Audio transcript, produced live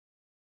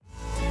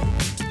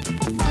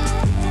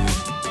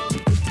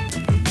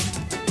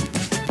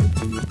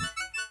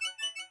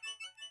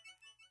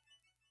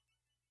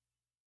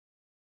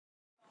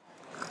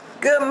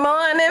Good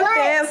morning,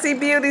 fancy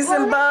beauties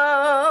and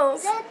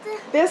bows.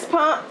 Fist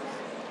pump.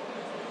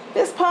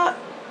 Fist pump.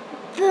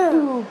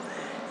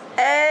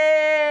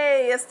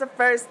 Hey, it's the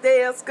first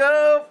day of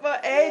school for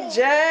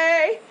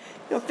AJ.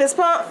 You want fist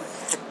pump?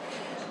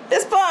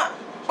 Fist pump.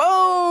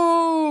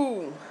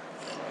 Boom.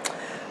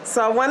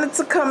 So I wanted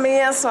to come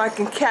in so I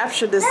can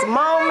capture this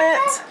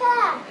moment.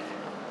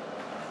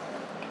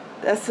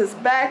 That's his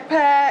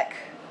backpack.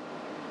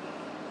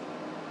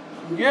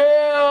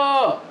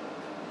 Yeah.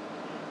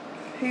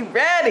 He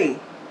ready.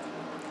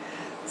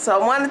 So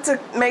I wanted to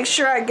make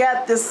sure I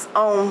got this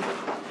on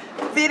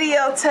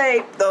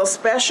videotape, those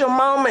special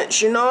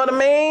moments, you know what I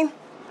mean?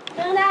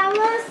 And I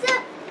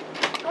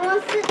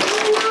want to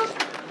sit.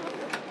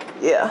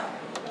 Yeah.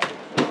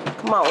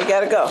 Come on, we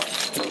gotta go.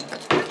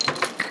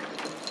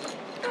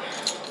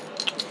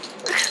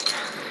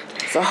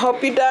 So I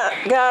hope you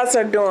guys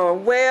are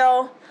doing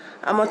well.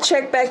 I'm gonna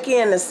check back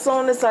in as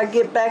soon as I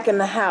get back in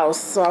the house.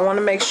 So I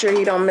wanna make sure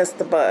he don't miss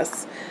the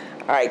bus.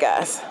 All right,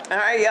 guys. All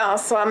right, y'all.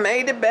 So I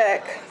made it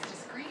back.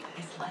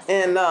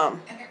 And I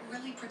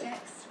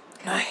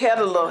had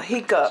a little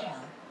hiccup.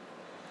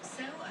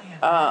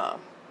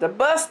 The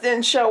bus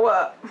didn't show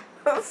up.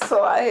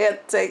 So I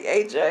had to take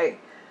AJ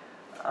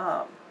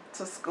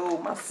to school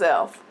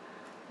myself.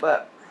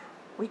 But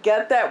we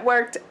got that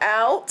worked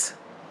out.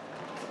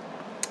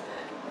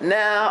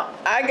 Now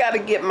I got to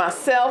get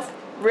myself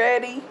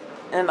ready,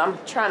 and I'm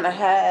trying to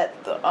hide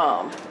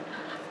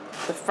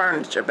the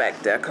furniture back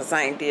there because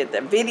I ain't did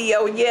the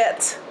video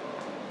yet.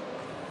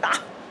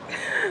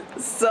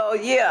 So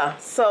yeah,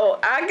 so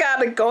I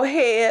got to go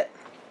ahead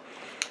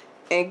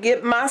and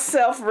get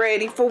myself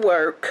ready for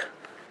work,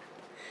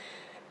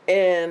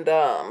 and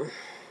I'll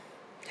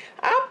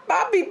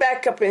be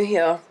back up in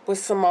here with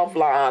some more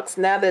vlogs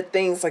now that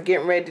things are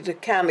getting ready to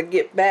kind of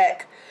get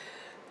back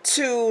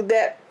to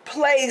that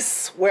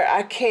place where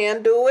I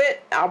can do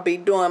it. I'll be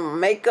doing my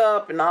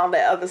makeup and all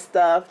that other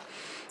stuff.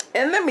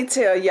 And let me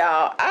tell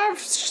y'all, I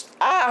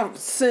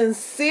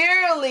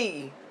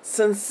sincerely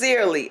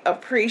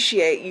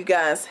appreciate you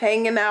guys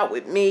hanging out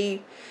with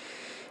me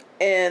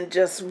and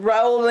just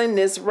rolling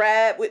this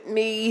ride with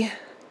me,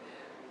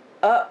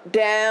 up,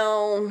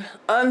 down,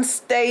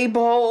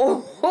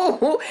 unstable,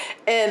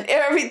 and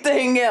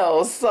everything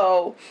else.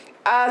 So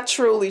I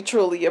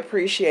truly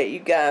appreciate you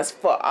guys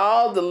for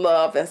all the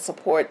love and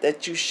support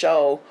that you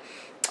show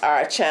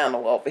our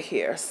channel over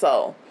here.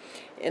 So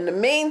in the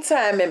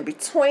meantime, in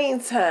between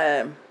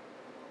time,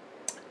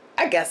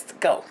 I got to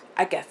go.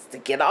 I got to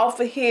get off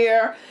of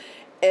here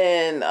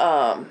and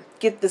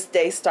get this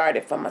day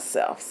started for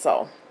myself.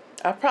 So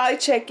I'll probably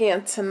check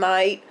in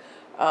tonight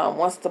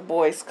once the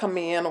boys come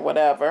in or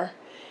whatever,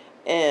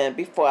 and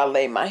before I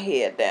lay my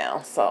head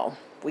down. So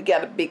we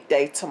got a big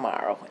day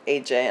tomorrow.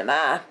 AJ and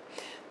I,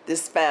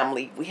 this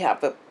family, we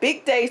have a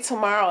big day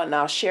tomorrow, and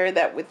I'll share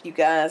that with you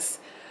guys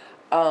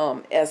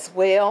as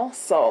well.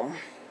 So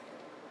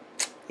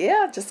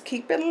yeah, just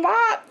keep it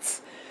locked.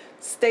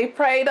 Stay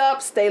prayed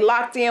up. Stay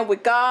locked in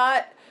with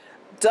God.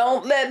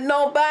 Don't let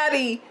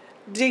nobody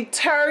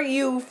deter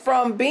you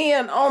from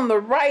being on the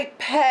right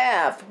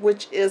path,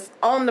 which is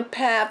on the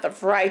path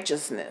of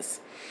righteousness.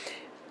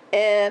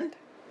 And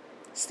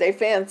stay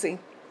fancy.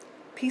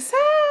 Peace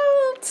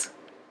out.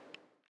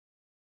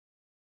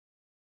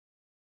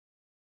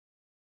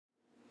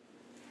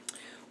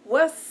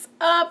 What's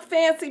up,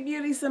 fancy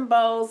beauties and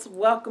bows?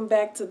 Welcome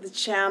back to the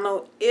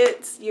channel.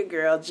 It's your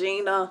girl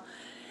Gina,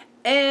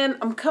 and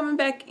I'm coming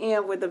back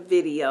in with a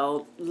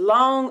video,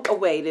 long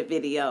awaited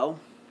video.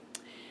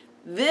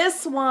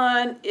 This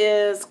one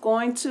is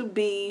going to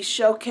be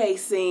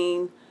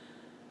showcasing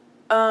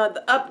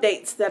the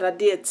updates that I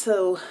did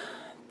to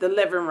the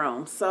living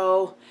room.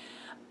 So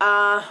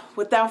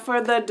without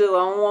further ado,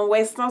 I don't want to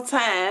waste no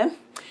time.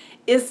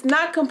 It's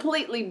not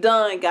completely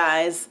done,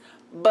 guys,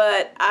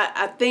 but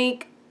I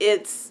think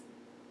it's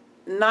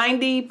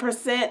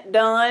 90%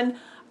 done.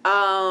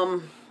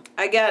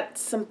 I got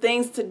some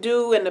things to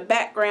do in the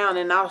background,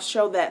 and I'll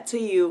show that to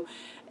you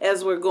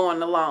as we're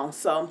going along.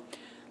 So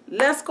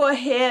let's go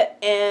ahead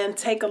and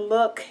take a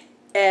look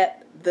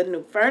at the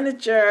new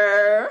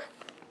furniture.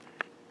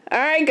 All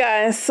right,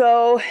 guys,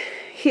 so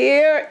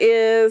here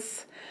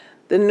is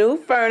the new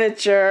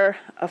furniture.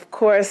 Of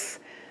course,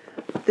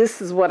 this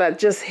is what I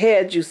just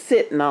had you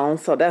sitting on,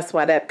 so that's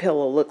why that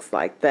pillow looks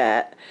like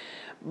that.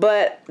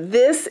 But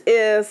this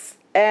is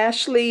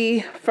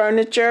Ashley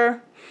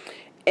furniture,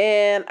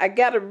 and I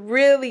got a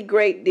really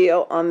great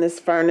deal on this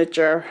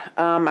furniture.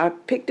 I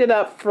picked it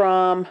up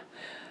from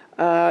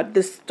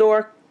this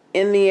store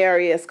in the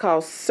area. It's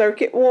called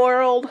Circuit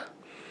World,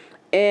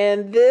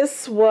 and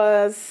this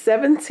was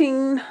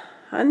 $1,700,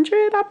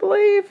 I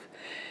believe.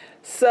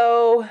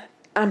 So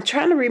I'm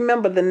trying to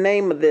remember the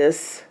name of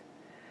this.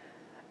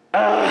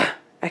 I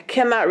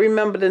cannot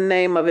remember the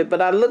name of it,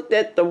 but I looked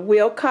at the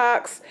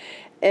Wilcox,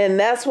 and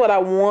that's what I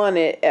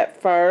wanted at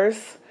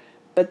first,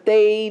 but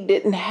they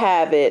didn't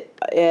have it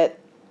at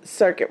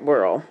Circuit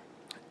World,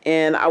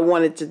 and I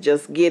wanted to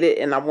just get it,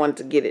 and I wanted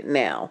to get it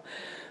now.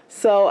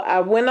 So I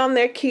went on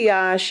their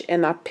kiosk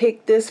and I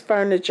picked this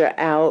furniture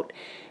out,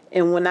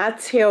 And when I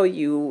tell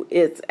you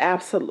it's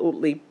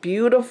absolutely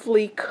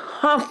beautifully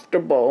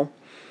comfortable,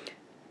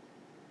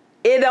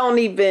 it don't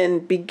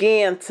even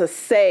begin to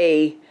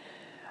say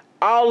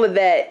all of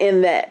that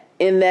in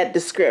that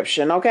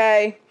description,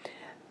 okay?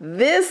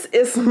 This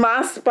is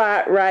my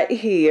spot right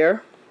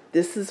here.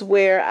 This is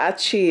where I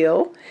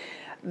chill.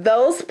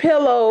 Those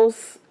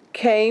pillows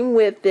came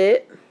with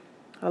it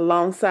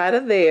alongside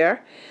of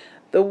there.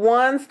 The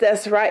ones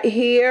that's right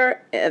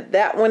here, and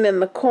that one in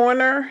the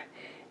corner,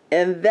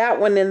 and that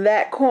one in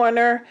that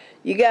corner,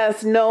 you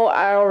guys know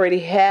I already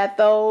had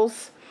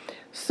those.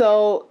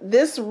 So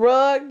this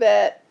rug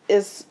that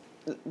is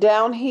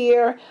down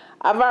here,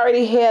 I've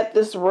already had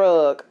this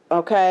rug,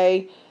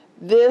 okay?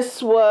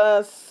 This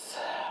was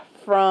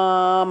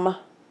from,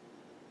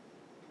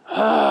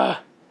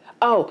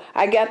 oh,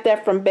 I got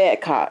that from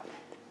Badcock.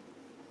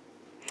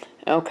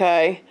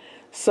 Okay,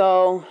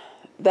 so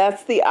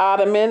that's the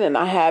ottoman, and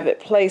I have it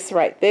placed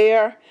right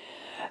there.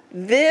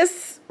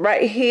 This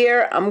right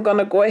here, I'm going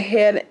to go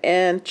ahead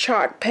and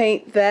chalk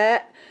paint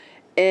that,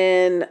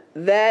 and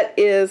that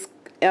is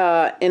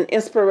an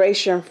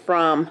inspiration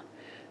from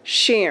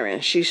Sharon.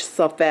 She's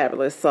so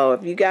fabulous. So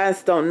if you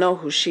guys don't know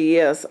who she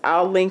is,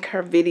 I'll link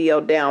her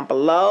video down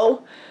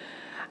below.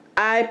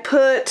 I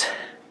put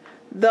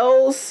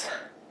those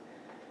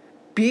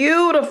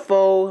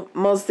beautiful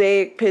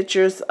mosaic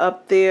pictures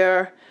up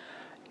there,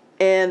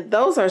 and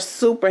those are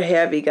super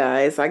heavy,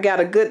 guys. I got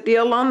a good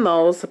deal on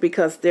those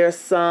because there's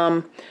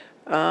some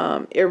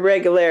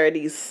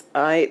irregularities.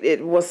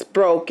 It was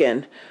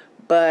broken,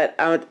 but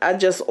I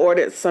just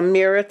ordered some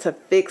mirror to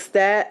fix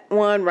that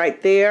one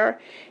right there.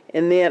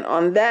 And then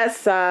on that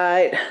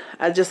side,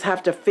 I just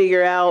have to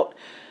figure out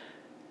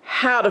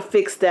how to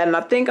fix that. And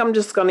I think I'm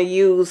just going to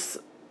use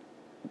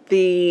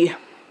the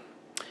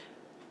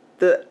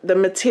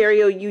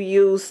material you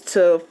use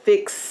to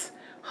fix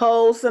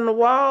holes in the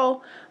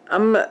wall.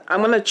 I'm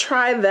going to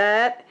try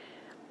that.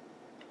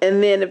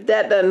 And then if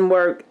that doesn't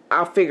work,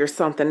 I'll figure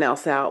something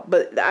else out.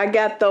 But I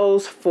got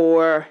those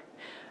for,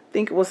 I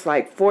think it was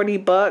like 40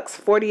 bucks,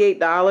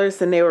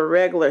 $48, and they were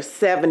regular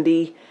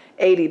 $70,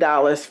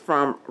 $80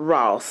 from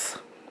Ross.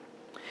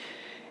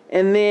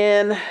 And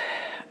then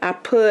I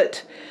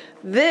put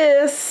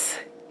this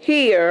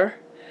here,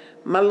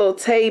 my little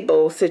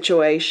table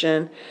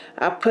situation.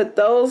 I put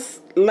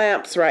those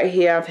lamps right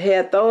here. I've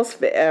had those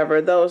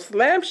forever. Those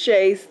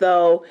lampshades,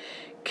 though,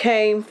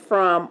 came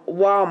from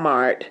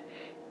Walmart,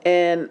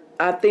 and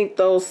I think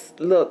those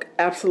look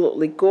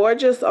absolutely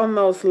gorgeous on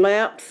those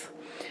lamps.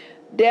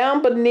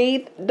 Down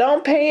beneath,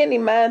 don't pay any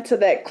mind to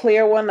that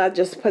clear one. I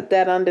just put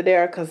that under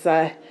there because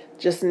I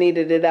just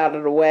needed it out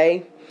of the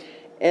way.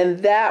 And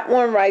that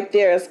one right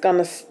there is going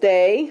to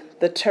stay.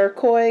 The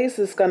turquoise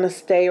is going to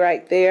stay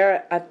right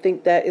there. I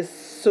think that is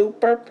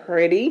super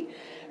pretty.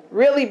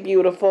 Really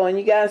beautiful. And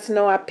you guys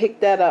know I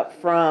picked that up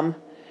from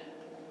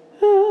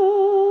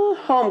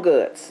Home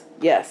Goods.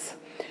 Yes.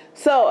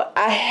 So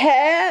I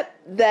had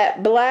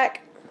that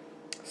black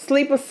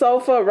sleeper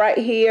sofa right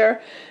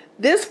here.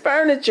 This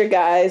furniture,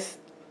 guys,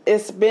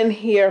 it's been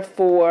here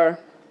for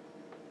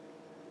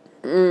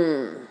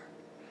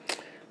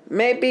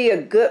maybe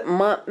a good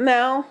month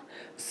now.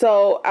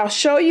 So I'll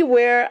show you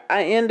where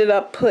I ended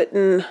up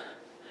putting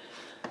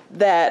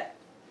that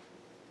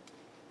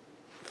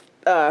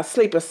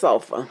sleeper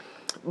sofa.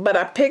 But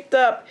I picked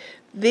up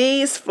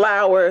these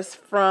flowers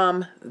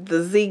from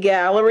the Z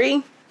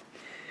Gallery,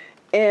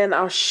 and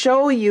I'll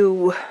show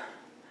you.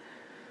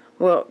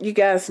 Well, you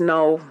guys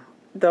know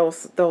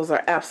those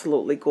are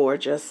absolutely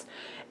gorgeous.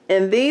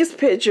 And these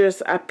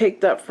pictures I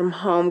picked up from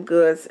Home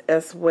Goods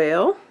as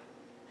well.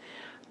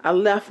 I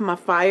left my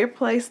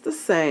fireplace the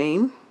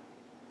same.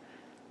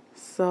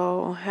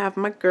 So have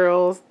my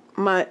girls,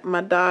 my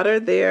daughter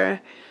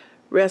there,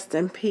 rest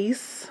in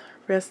peace,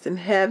 rest in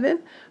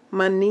heaven.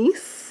 My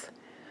niece,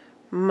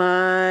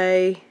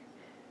 my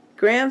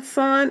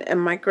grandson,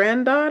 and my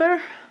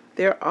granddaughter,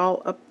 they're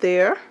all up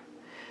there.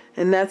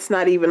 And that's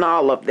not even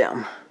all of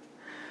them.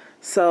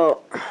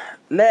 So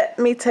let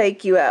me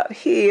take you out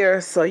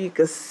here so you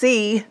can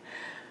see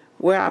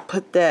where I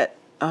put that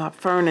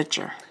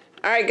furniture.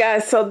 Alright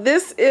guys, so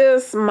this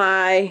is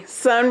my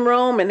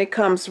sunroom, and it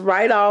comes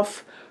right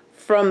off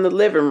from the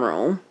living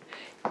room.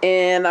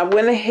 And I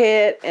went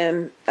ahead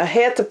and I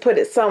had to put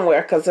it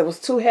somewhere because it was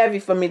too heavy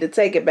for me to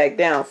take it back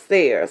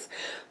downstairs.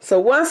 So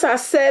once I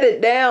set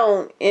it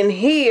down in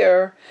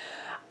here,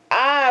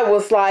 I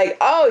was like,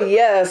 oh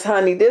yes,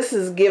 honey, this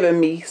is giving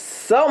me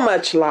so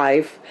much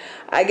life.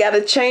 I got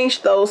to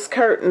change those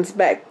curtains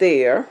back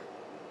there.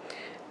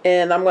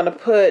 And I'm going to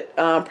put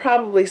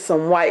probably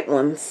some white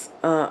ones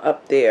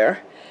up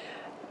there.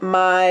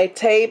 My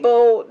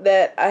table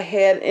that I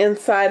had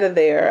inside of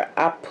there,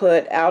 I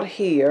put out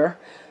here.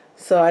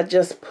 So I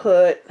just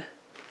put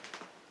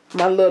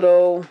my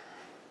little,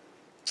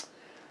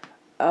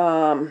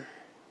 I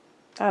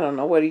don't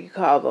know, what do you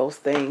call those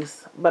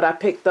things? But I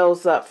picked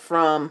those up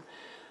from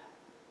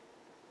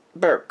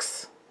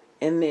Burke's.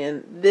 And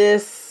then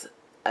this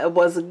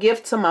was a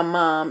gift to my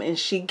mom, and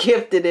she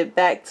gifted it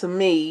back to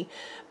me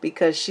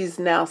because she's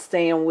now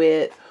staying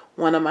with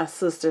one of my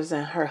sisters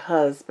and her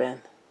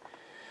husband.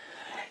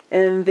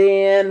 And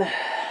then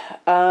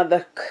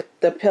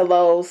the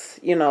pillows,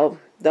 you know,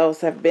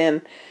 those have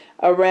been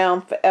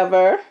around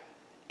forever.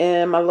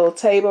 And my little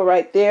table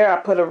right there, I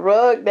put a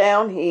rug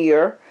down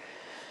here.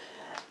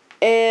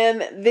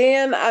 And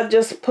then I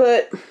just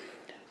put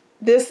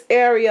this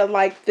area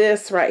like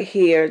this right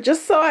here,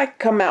 just so I can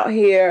come out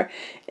here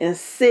and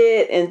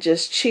sit and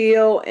just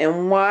chill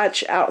and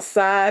watch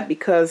outside,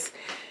 because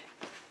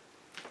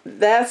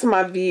that's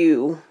my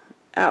view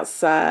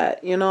outside,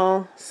 you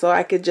know, so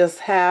I could just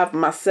have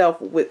myself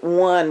with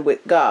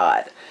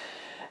God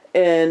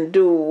and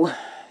do,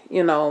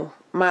 you know,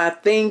 my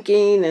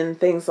thinking and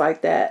things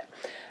like that.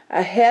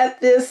 I had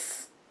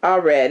this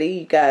already.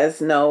 You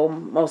guys know,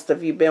 most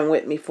of you been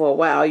with me for a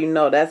while, you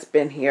know that's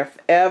been here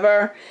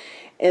forever.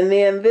 And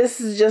then this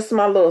is just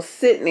my little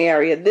sitting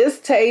area. This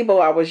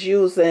table I was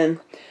using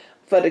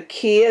for the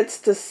kids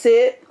to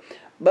sit,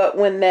 but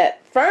when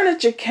that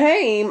furniture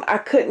came, I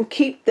couldn't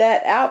keep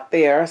that out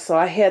there, so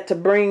I had to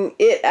bring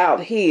it out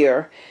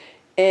here,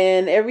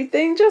 and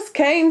everything just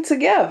came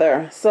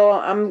together. So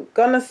I'm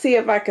gonna see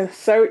if I can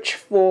search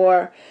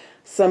for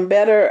some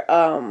better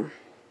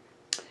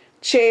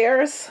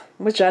chairs,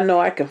 which I know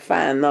I can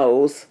find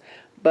those,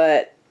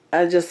 but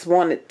I just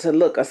want it to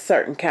look a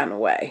certain kind of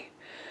way.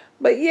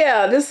 But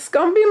yeah, this is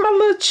gonna be my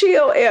little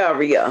chill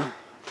area.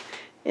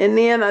 And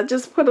then I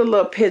just put a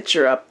little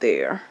picture up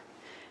there,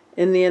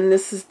 and then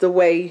this is the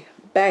way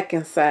back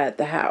inside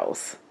the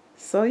house.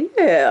 So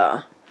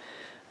yeah,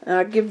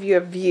 I'll give you a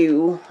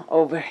view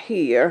over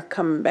here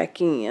coming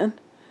back in.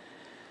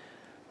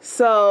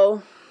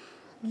 So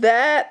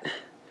that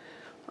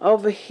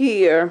over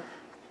here,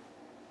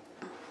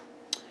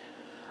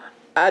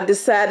 I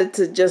decided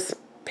to just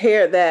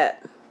pair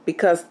that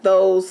because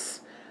those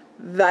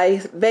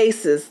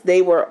vases,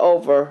 they were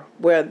over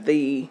where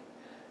the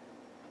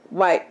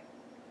white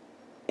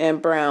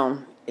and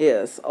brown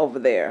is over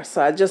there.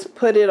 So I just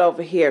put it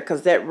over here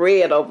because that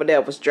red over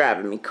there was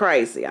driving me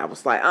crazy. I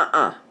was like,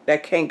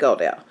 that can't go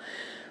there.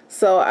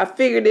 So I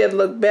figured it'd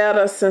look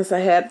better since I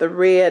had the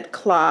red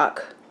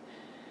clock.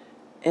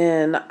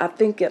 And I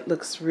think it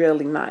looks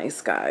really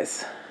nice,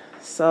 guys.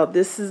 So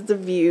this is the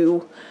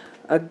view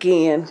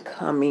again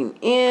coming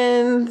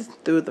in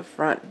through the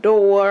front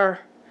door.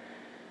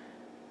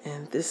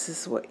 And this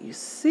is what you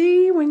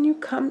see when you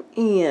come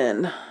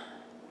in.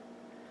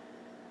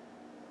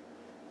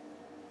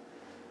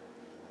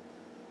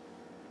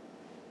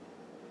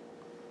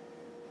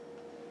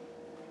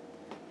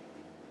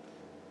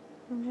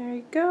 And there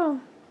you go.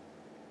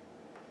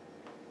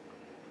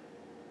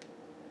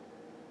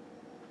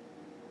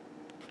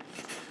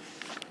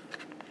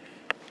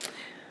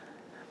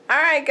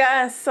 Alright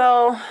guys,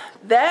 so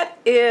that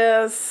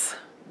is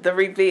the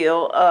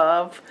reveal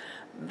of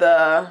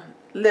the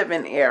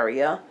living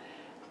area.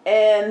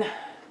 And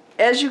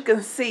as you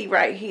can see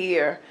right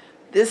here,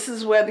 this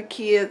is where the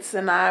kids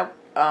and I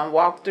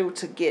walked through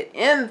to get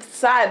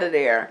inside of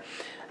there.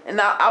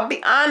 And I'll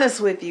be honest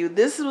with you,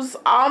 this was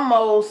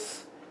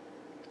almost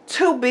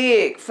too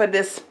big for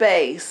this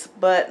space,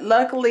 but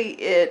luckily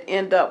it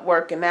ended up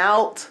working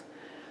out.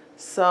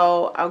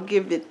 So I'll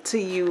give it to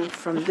you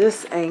from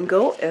this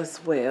angle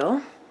as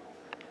well.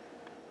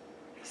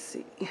 Let's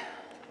see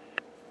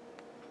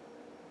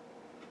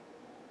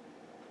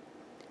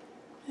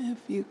if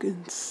you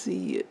can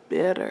see it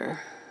better.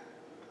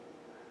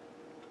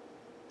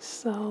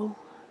 So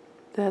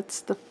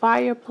that's the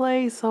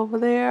fireplace over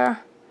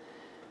there.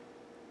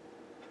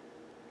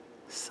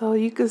 So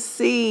you can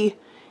see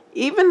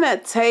even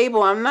that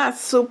table, I'm not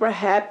super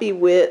happy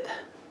with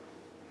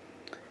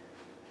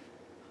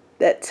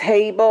that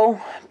table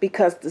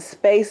because the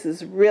space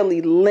is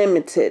really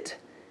limited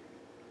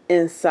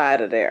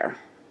inside of there.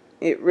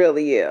 It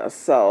really is.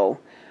 So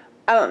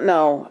I don't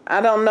know.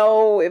 I don't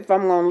know if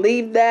I'm going to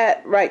leave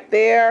that right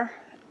there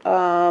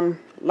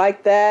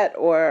like that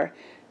or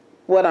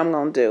what I'm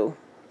going to do.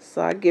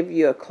 So I'll give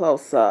you a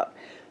close-up.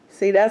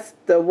 See, that's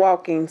the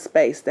walking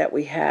space that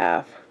we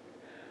have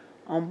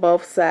on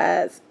both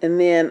sides. And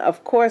then,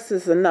 of course,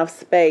 there's enough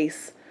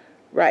space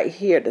right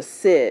here to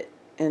sit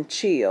and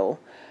chill.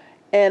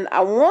 And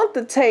I want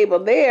the table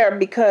there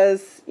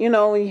because, you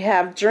know, when you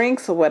have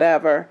drinks or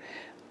whatever,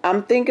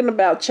 I'm thinking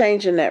about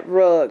changing that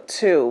rug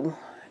too.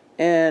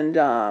 And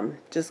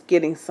just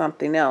getting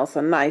something else,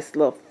 a nice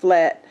little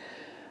flat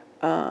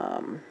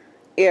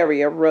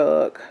area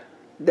rug.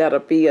 That'll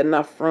be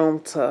enough room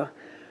to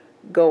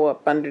go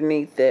up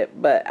underneath it.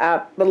 But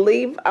I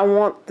believe I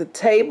want the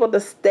table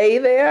to stay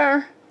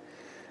there.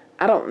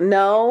 I don't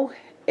know.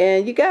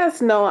 And you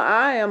guys know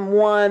I am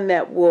one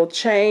that will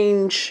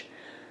change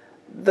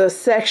the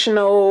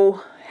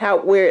sectional,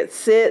 where it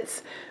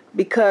sits,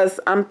 because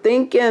I'm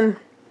thinking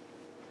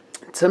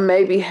to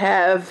maybe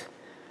have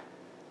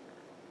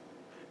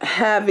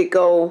it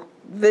go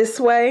this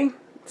way.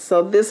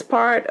 So this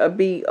part will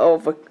be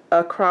over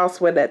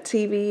across where that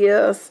TV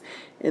is,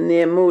 and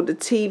then move the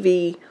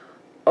TV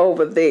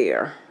over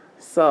there.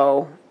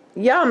 So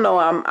y'all know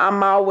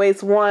I'm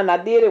always one. I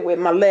did it with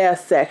my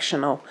last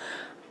sectional.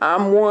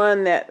 I'm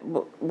one that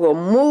will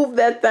move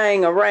that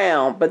thing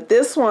around. But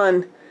this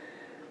one,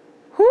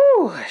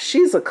 whew,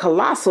 she's a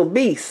colossal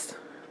beast.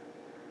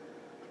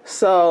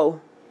 So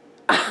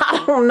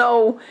I don't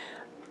know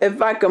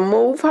if I can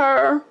move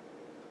her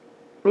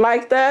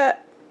like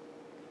that,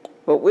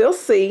 but we'll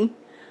see.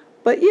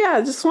 But yeah,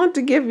 I just wanted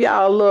to give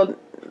y'all a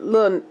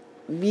little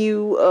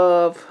view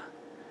of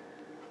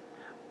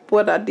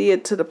what I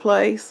did to the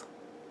place.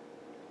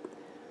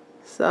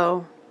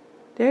 So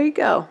there you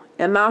go.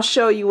 And I'll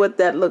show you what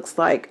that looks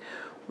like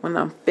when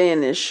I'm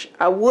finished.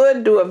 I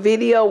would do a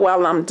video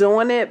while I'm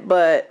doing it,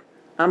 but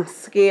I'm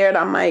scared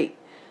I might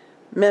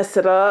mess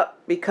it up,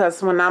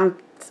 because when I'm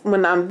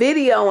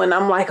videoing,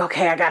 I'm like,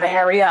 okay, I gotta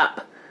hurry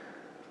up.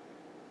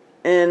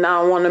 And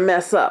I don't want to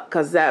mess up,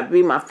 because that'd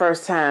be my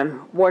first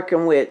time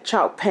working with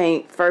chalk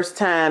paint, first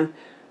time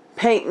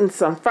painting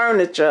some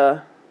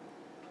furniture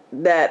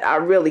that I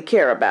really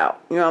care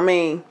about. You know what I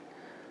mean?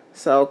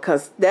 So,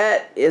 because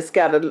that is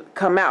got to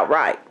come out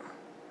right.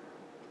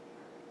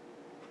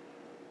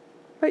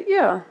 But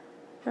yeah,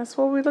 that's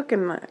what we're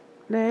looking like.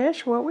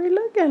 That's what we're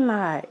looking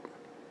like.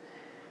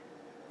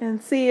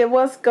 And see, it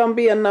was going to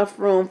be enough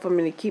room for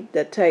me to keep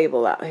that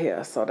table out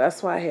here. So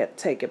that's why I had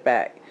to take it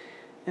back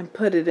and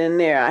put it in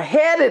there. I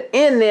had it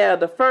in there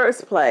the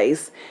first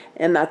place,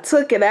 and I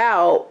took it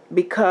out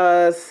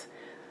because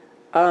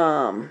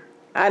I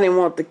didn't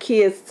want the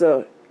kids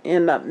to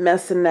end up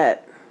messing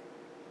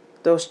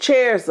those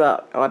chairs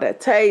up or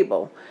that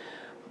table.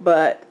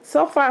 But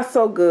so far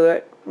so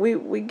good.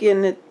 We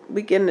getting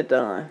it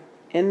done.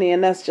 And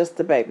then that's just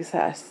the baby's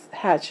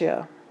high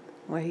chair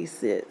where he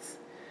sits.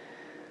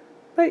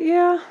 But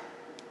yeah.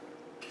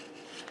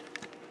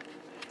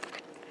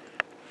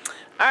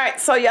 Alright,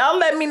 so y'all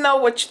let me know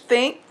what you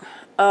think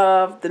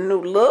of the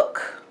new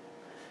look.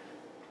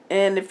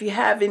 And if you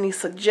have any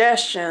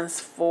suggestions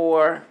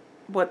for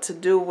what to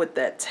do with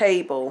that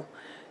table,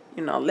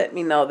 you know, let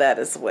me know that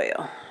as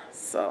well.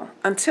 So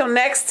until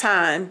next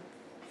time,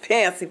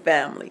 Fancy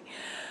Family,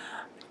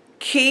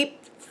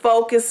 keep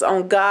focused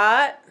on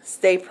God.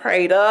 Stay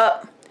prayed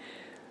up.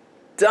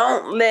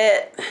 Don't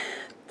let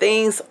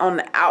things on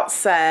the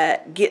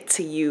outside get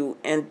to you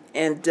and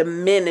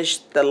diminish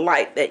the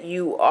light that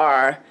you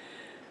are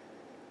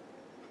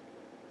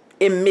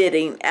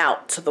emitting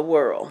out to the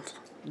world.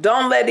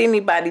 Don't let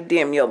anybody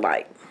dim your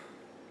light.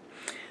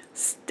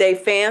 Stay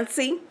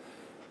fancy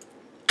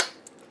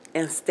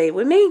and stay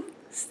with me.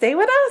 Stay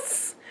with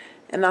us.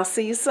 And I'll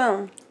see you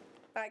soon.